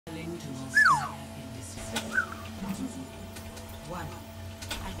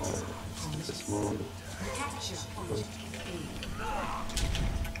This moment.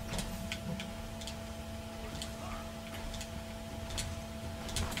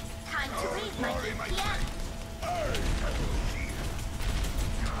 Time to raise my DPS.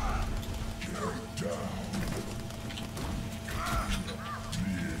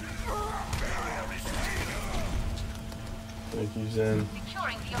 Thank you, Zen.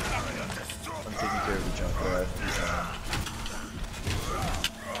 Securing the objective. I'm taking care of the junk rat.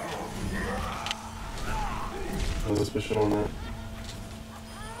 Let's push it on that.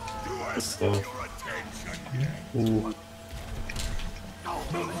 Good stuff. Ooh.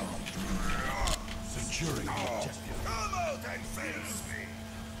 Securing the objective.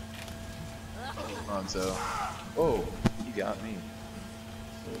 Hanzo. Oh, you got me.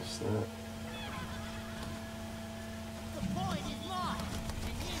 There's that.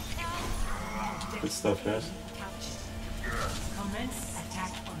 Good stuff, guys. Commence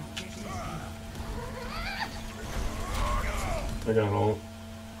attack on objective. I got all.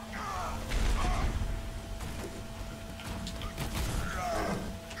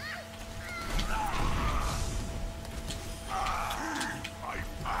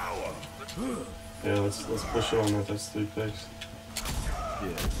 Yeah, let's push it on that. That's 3 picks. Yeah.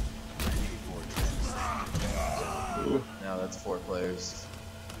 Ooh. Now that's 4 players.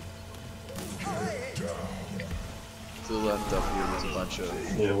 To the left up here, there's a bunch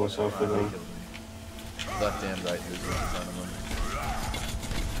of. Yeah, watch out for them. Left and right, there's one in front of them.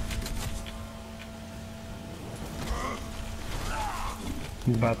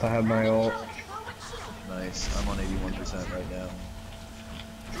 I'm about to have my ult. Nice. I'm on 81% right now.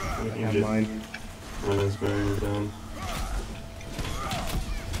 We I can have get mine. Rena's barrier down.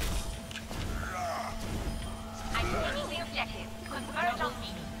 I'm taking the objective. Converge on me.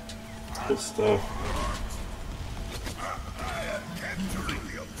 Good stuff.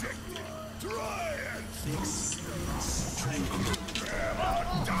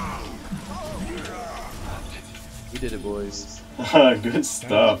 We did it, boys. Good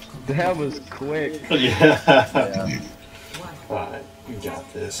stuff. That was quick. Yeah. Yeah. Alright, we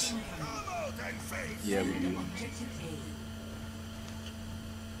got this. Yeah, we do.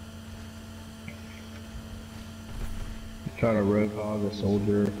 Try to rope hog a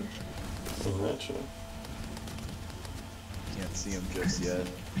soldier. Gotcha. Can't see him just yet.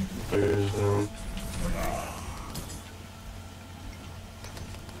 Barriers down.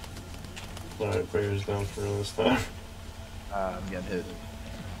 Alright, barriers down for real this time. I'm getting hit.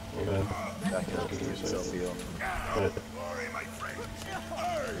 Okay. Back up to yourself heal. Right.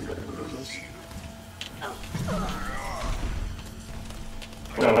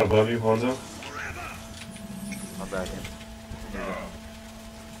 Got above you, Hanzo. I'm back in. Here we go.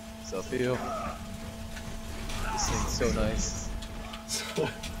 Self heal. This thing's so nice.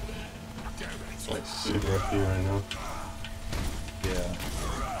 It's like super up here right now. Yeah.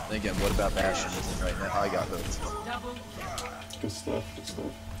 And again, what about Bastion isn't right now? I got hooked. Good stuff, good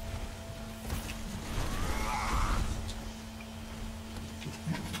stuff.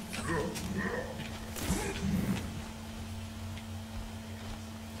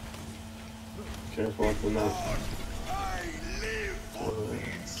 Careful up in that.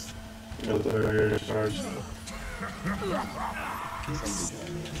 Got the barrier charged.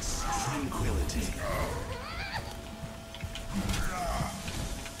 Tranquility.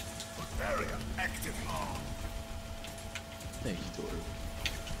 Thank you, Tori.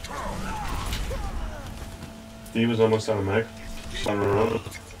 He was almost out of mech. Shot around.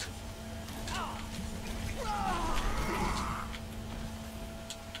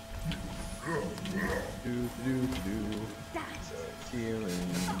 Healing.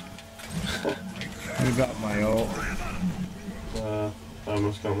 I got my ult. I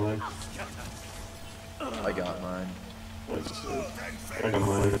almost got mine. I got mine. I got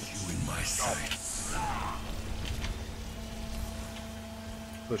mine. You in my sights.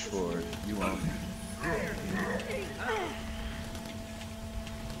 Push forward. You won't.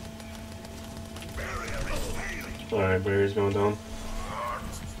 Alright, barrier's going down.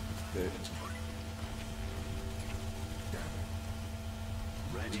 Okay.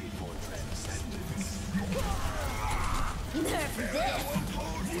 Ready for transcendence.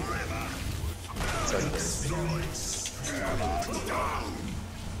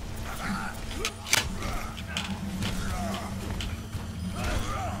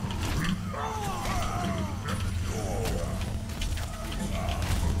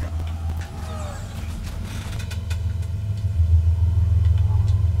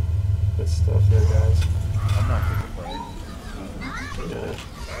 Good stuff there, guys. I'm not gonna play. Yeah.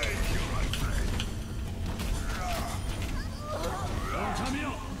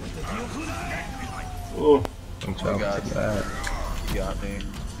 Oh, Watch I out got for that. You got me.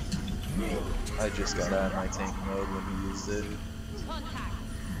 I just got out of my tank mode when he used it.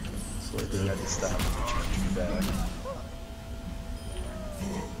 so I good. had to stop and change me back.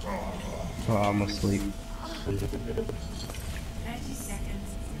 Oh, I'm asleep.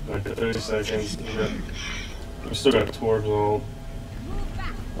 Okay, 30 seconds. We still got Torb's ult.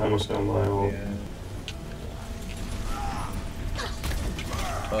 I almost got my ult. Yeah.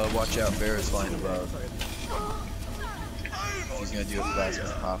 Watch out, Bear is flying above. He's gonna do a plasma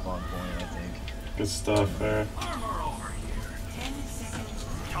pop on point, I think. Good stuff there.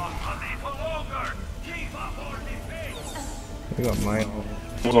 I got my ult.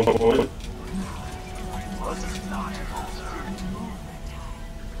 Almost on point.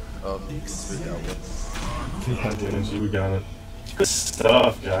 Oh, you can spit that one. Yeah, we got it. Good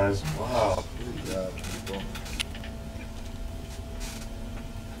stuff, guys. Wow. Good job, people.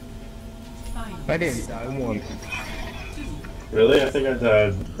 I didn't die once. Really? I think I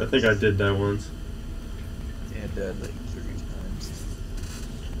died. I think I did die once. Yeah, dead like 3 times.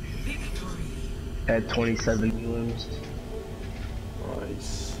 Had 27 limbs.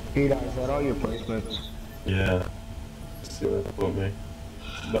 Nice. Hey, is that all your placements? Yeah. Let's see what that put me.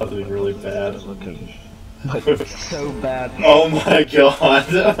 About to be really bad. Looking like so bad. Oh my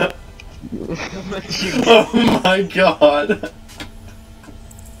god. Oh my god.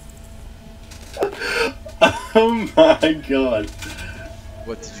 Oh my god.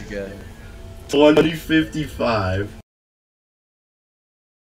 What did you get? 2055.